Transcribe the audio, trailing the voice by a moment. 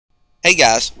Hey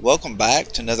guys, welcome back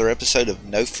to another episode of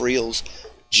No Frills,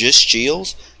 Just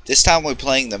Chills. This time we're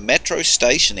playing the Metro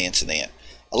Station incident.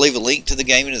 I'll leave a link to the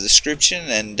game in the description,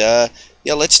 and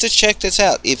yeah, let's just check this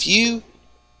out. If you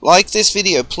like this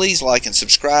video, please like and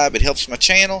subscribe. It helps my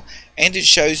channel, and it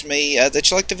shows me that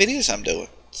you like the videos I'm doing.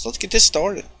 So let's get this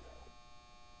started.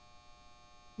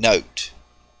 Note: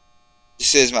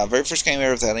 this is my very first game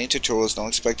ever without any tutorials. Don't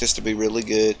expect this to be really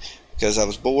good, because I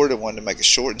was bored and wanted to make a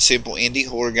short and simple indie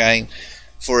horror game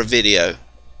for a video.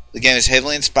 The game is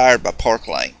heavily inspired by Park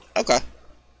Lane. Okay.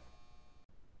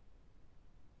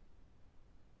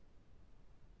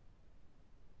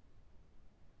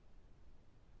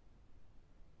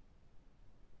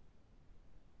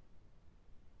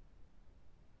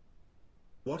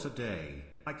 What a day.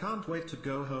 I can't wait to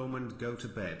go home and go to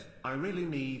bed. I really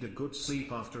need a good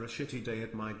sleep after a shitty day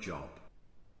at my job.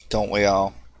 Don't we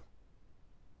all?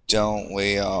 Don't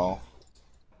we all?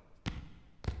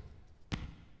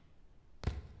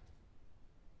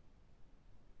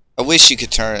 I wish you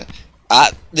could turn it.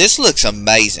 This looks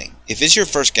amazing. If it's your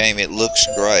first game, it looks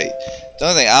great. The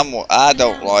only thing I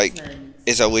don't like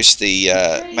is I wish the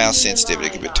mouse sensitivity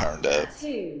could be turned up.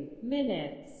 2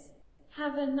 minutes.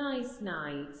 Have a nice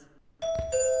night.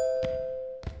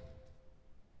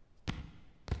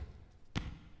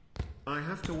 I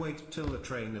have to wait till the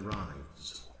train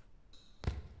arrives.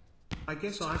 I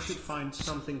guess I should find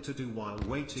something to do while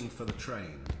waiting for the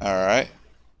train. Alright.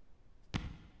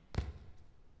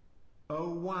 Oh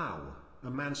wow, a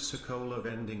Monster Cola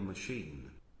vending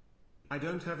machine. I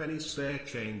don't have any spare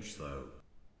change though.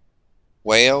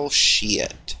 Well,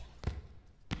 shit.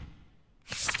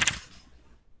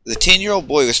 The 10-year-old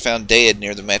boy was found dead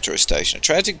near the metro station. A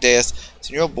tragic death,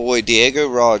 10-year-old boy Diego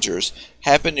Rogers,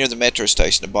 happened near the metro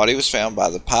station. The body was found by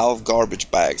the pile of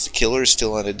garbage bags. The killer is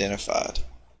still unidentified.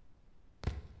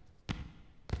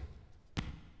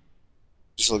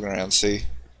 Just looking around to see.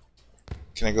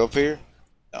 Can I go up here?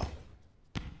 No.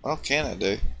 What else can I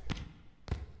do?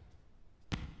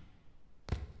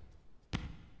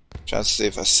 Trying to see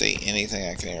if I see anything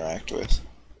I can interact with.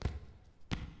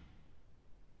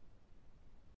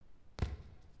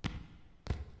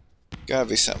 Gotta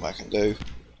be something I can do.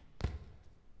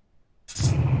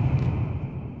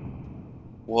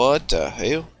 What the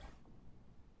hell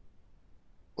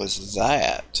was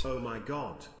that? Oh my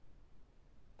god.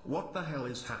 What the hell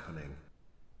is happening?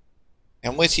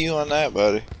 I'm with you on that,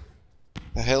 buddy.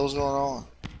 The hell's going on?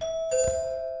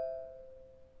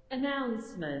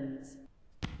 Announcement.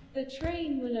 The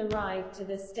train will arrive to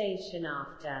the station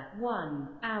after 1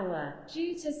 hour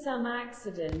due to some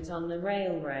accident on the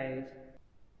railroad.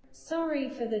 Sorry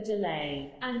for the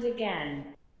delay, and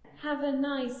again, have a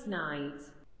nice night.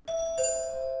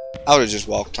 I would have just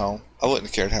walked home. I wouldn't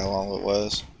have cared how long it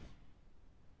was.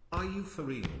 Are you for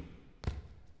real?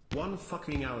 1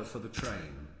 fucking hour for the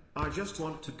train. I just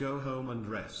want to go home and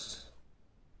rest.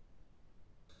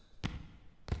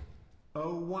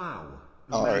 Oh wow.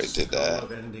 I already did that.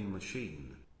 Vending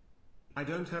machine. I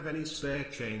don't have any spare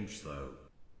change though.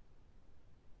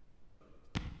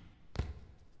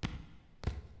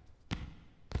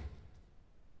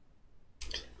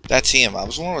 That's him. I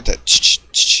was wondering what that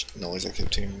ch noise I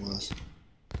kept hearing was.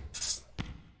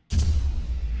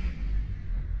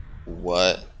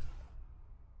 What?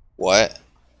 What?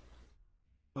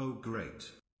 Oh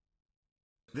great.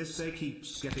 This day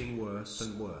keeps getting worse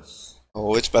and worse.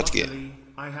 Oh, it's about to get. Luckily,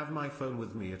 I have my phone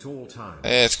with me at all times.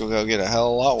 Yeah, it's gonna go get a hell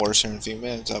of a lot worse here in a few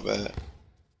minutes, I bet.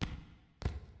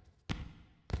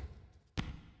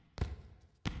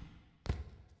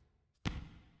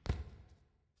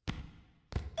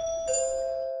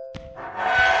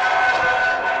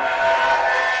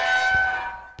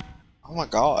 Oh my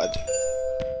god.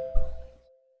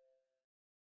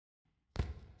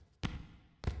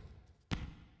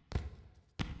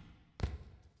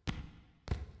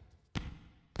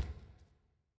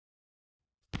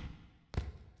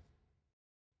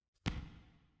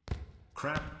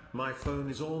 Crap, my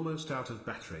phone is almost out of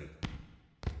battery.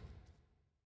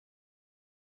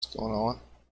 What's going on?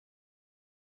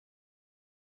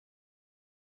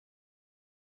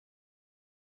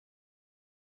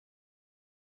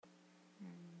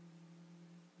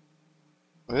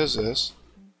 What is this?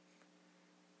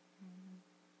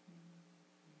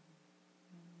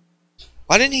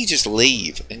 Why didn't he just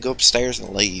leave and go upstairs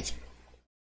and leave?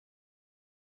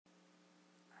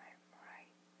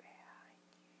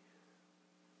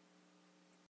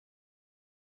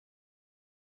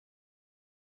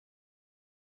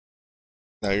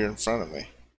 Now you're in front of me.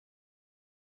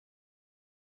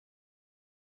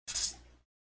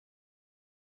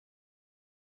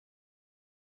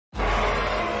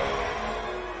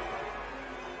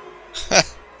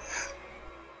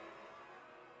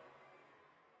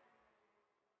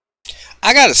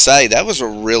 I gotta say that was a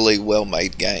really well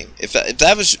made game. If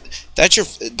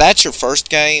that's your first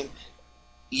game,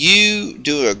 you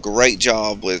do a great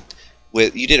job with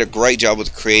you did a great job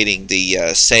with creating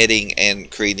the setting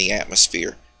and creating the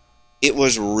atmosphere. It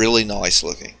was really nice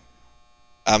looking.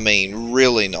 I mean,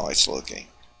 really nice looking.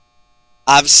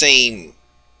 I've seen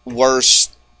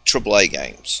worse AAA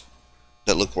games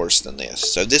that look worse than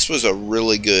this. So this was a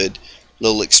really good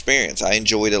little experience. I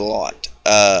enjoyed it a lot.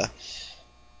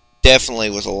 Definitely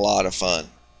was a lot of fun.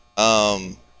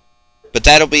 But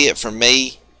that'll be it for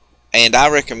me. And I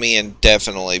recommend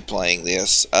definitely playing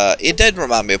this. It did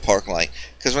remind me of Park Lane,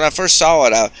 because when I first saw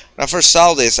it, when I first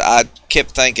saw this, I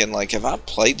kept thinking, like, have I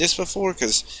played this before?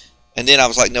 And then I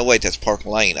was like, no, wait, that's Park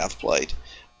Lane I've played.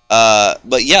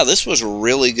 But yeah, this was a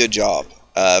really good job.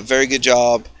 Very good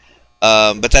job.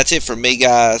 But that's it for me,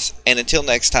 guys. And until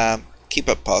next time, keep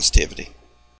up positivity.